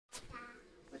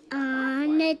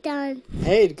we're done.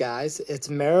 Hey guys, it's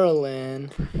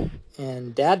Marilyn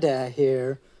and Dada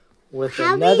here with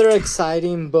another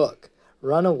exciting book,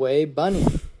 Runaway Bunny.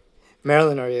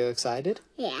 Marilyn, are you excited?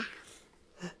 Yeah.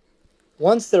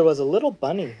 Once there was a little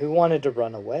bunny who wanted to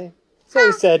run away. So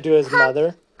he said to his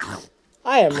mother,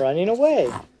 "I am running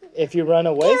away. If you run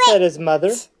away," said his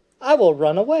mother, "I will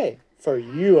run away, for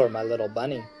you are my little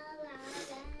bunny."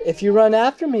 "If you run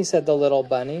after me," said the little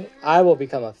bunny, "I will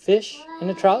become a fish in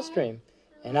a trout stream,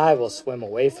 and I will swim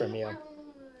away from you."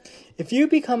 "If you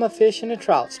become a fish in a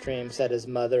trout stream," said his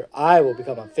mother, "I will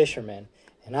become a fisherman,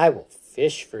 and I will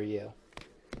fish for you."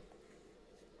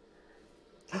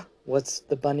 What's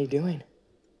the bunny doing?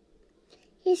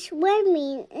 He's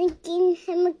swimming and giving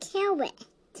him a carrot.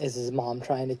 Is his mom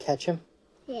trying to catch him?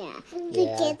 Yeah. To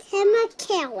give him a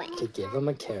carrot. To give him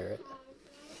a carrot.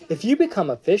 "If you become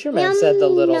a fisherman," said the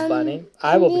little bunny,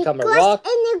 "I will become a rock."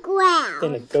 In the ground.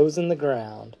 And it goes in the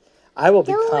ground. "I will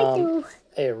become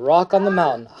a rock on the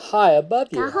mountain high above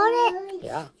you." Hold it.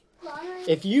 Yeah.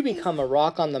 "If you become a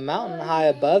rock on the mountain high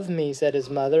above me," said his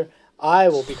mother, "I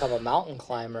will become a mountain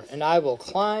climber, and I will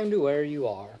climb to where you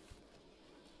are."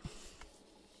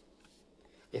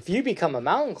 "If you become a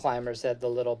mountain climber," said the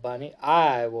little bunny,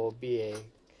 I will be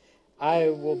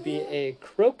a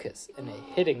crocus in a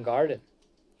hidden garden."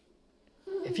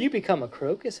 "If you become a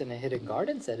crocus in a hidden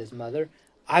garden," said his mother,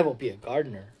 "I will be a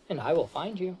gardener, and I will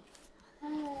find you."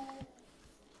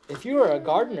 "If you are a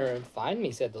gardener and find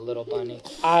me," said the little bunny,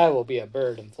 "I will be a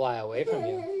bird and fly away from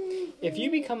you." "If you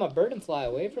become a bird and fly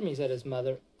away from me," said his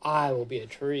mother, "I will be a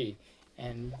tree,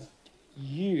 and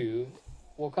you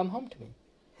will come home to me."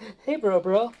 Hey,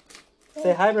 bro.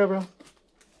 Say hi, bro.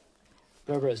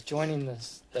 Bro is joining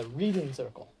the reading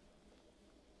circle.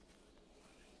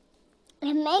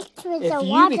 "If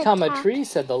you become a tree,"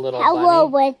 said the little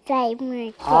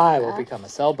bunny, "I will become a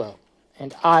sailboat,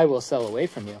 and I will sail away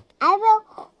from you." I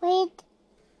will wait.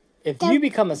 "If you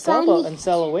become a sailboat and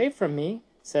sail away from me,"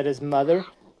 said his mother,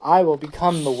 "I will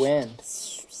become the wind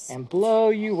and blow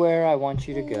you where I want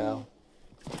you to go."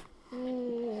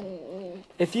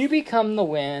 "If you become the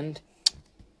wind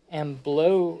and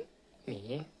blow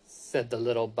me," said the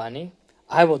little bunny,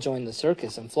 "I will join the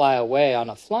circus and fly away on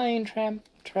a flying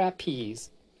trapeze."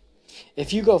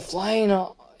 If you go flying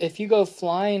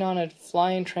on a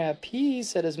flying trapeze,"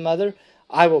 said his mother,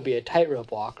 "I will be a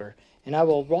tightrope walker, and I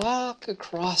will walk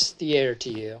across the air to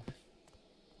you."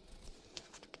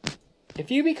 "If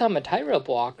you become a tightrope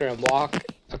walker and walk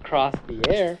across the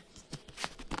air,"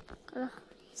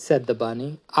 said the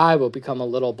bunny, "I will become a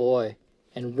little boy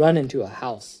and run into a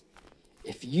house."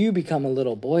 "If you become a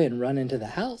little boy and run into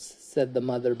the house," said the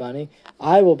mother bunny,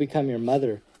 "I will become your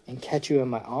mother and catch you in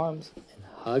my arms and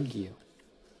hug you."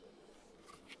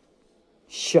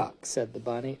 "Shucks," said the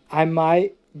bunny, "I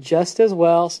might just as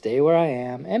well stay where I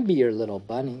am and be your little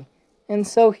bunny." And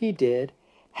so he did.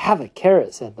 "Have a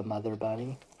carrot," said the mother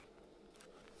bunny.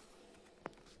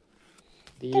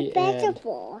 The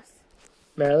vegetables.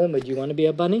 Marilyn, would you want to be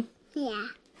a bunny? Yeah.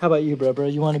 How about you, bro?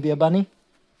 You want to be a bunny?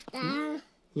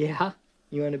 Yeah.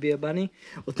 You want to be a bunny?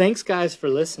 Well, thanks, guys, for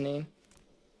listening.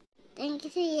 Thank you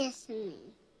for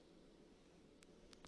listening.